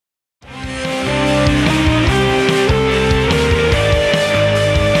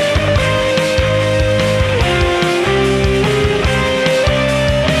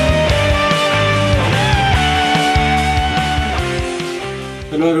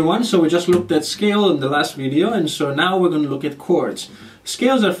everyone. So we just looked at scale in the last video, and so now we're going to look at chords.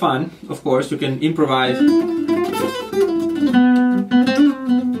 Scales are fun, of course. You can improvise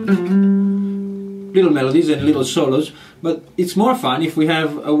little melodies and little solos, but it's more fun if we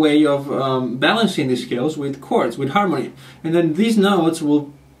have a way of balancing the scales with chords, with harmony. And then these notes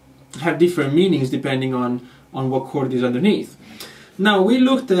will have different meanings depending on what chord is underneath. Now, we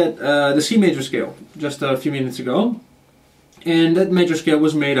looked at the C major scale just a few minutes ago, and that major scale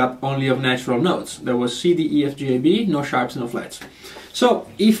was made up only of natural notes. There was C, D, E, F, G, A, B, no sharps, no flats. So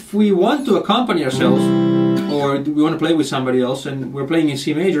if we want to accompany ourselves, or we want to play with somebody else and we're playing in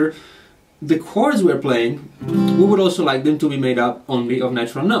C major, the chords we're playing, we would also like them to be made up only of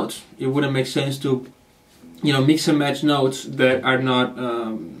natural notes. It wouldn't make sense to, mix and match notes that are not,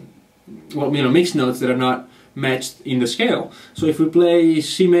 mixed notes that are not matched in the scale. So if we play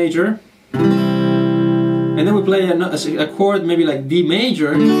C major, and then we play a chord maybe like D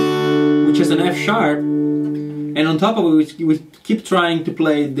major, which is an F sharp, and on top of it we keep trying to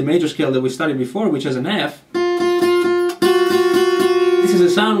play the major scale that we studied before, which is an F, this is the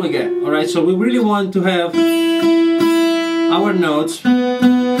sound we get, alright? So we really want to have our notes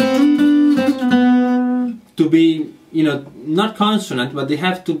to be, not consonant, but they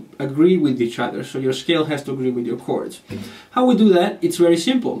have to agree with each other. So your scale has to agree with your chords. How we do that? It's very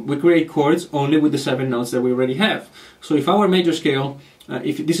simple. We create chords only with the 7 notes that we already have. So if our major scale,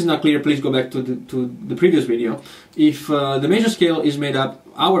 if this is not clear, please go back to the previous video. If the major scale is made up,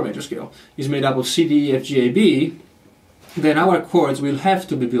 our major scale is made up of C, D, E, F, G, A, B, then our chords will have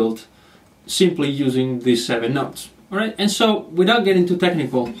to be built simply using these 7 notes. Alright? And so, without getting too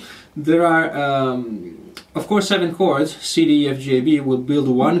technical, there are of course 7 chords. C, D, E, F, G, A, B will build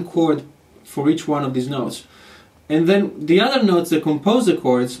one chord for each one of these notes. And then the other notes that compose the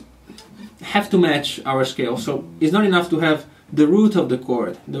chords have to match our scale. So it's not enough to have the root of the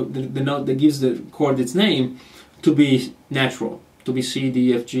chord, the note that gives the chord its name, to be natural, to be C,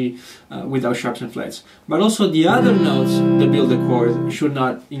 D, E, F, G without sharps and flats. But also the other notes that build the chord should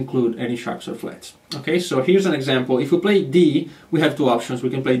not include any sharps or flats. Okay, so here's an example. If we play D, we have 2 options. We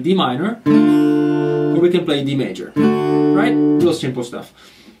can play D minor, or we can play D major, right? Real simple stuff.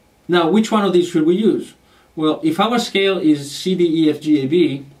 Now, which one of these should we use? Well, if our scale is C, D, E, F, G, A,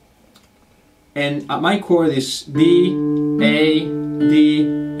 B, and my chord is D, A, D,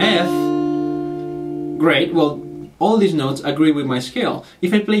 F, great, well, all these notes agree with my scale.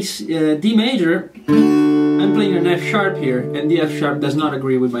 If I play D major, I'm playing an F sharp here, and the F sharp does not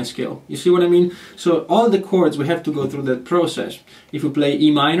agree with my scale. You see what I mean? So all the chords, we have to go through that process. If we play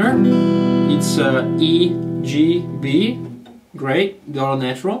E minor, it's E, G, B, great, they're all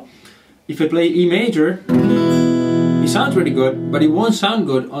natural. If I play E major, it sounds really good, but it won't sound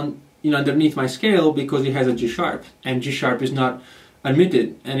good on underneath my scale because it has a G sharp, and G sharp is not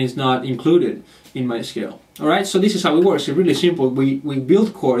admitted and is not included in my scale. Alright, so this is how it works. It's really simple. We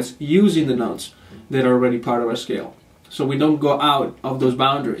build chords using the notes that are already part of our scale. So we don't go out of those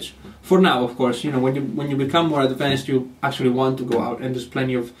boundaries. For now, of course, when you become more advanced, you actually want to go out, and there's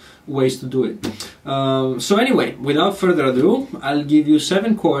plenty of ways to do it. So anyway, without further ado, I'll give you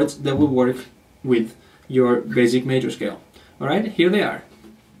 7 chords that will work with your basic major scale. Alright, here they are.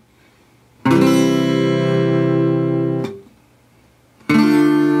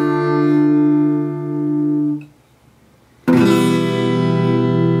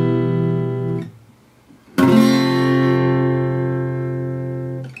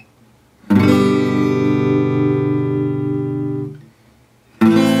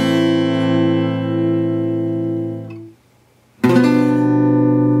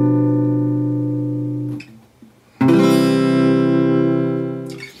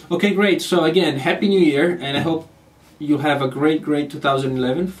 Okay, great. So again, Happy New Year, and I hope you have a great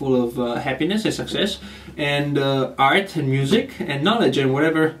 2011 full of happiness and success, and art and music and knowledge and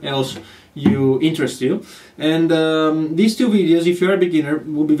whatever else interest you. And these 2 videos, if you're a beginner,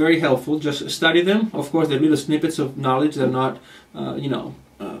 will be very helpful. Just study them. Of course, they're little snippets of knowledge. They're not,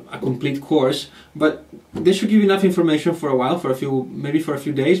 a complete course, but they should give you enough information for a while, maybe for a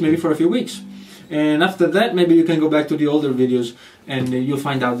few days, maybe for a few weeks. And after that, maybe you can go back to the older videos and you'll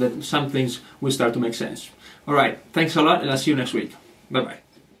find out that some things will start to make sense. Alright, thanks a lot, and I'll see you next week. Bye-bye.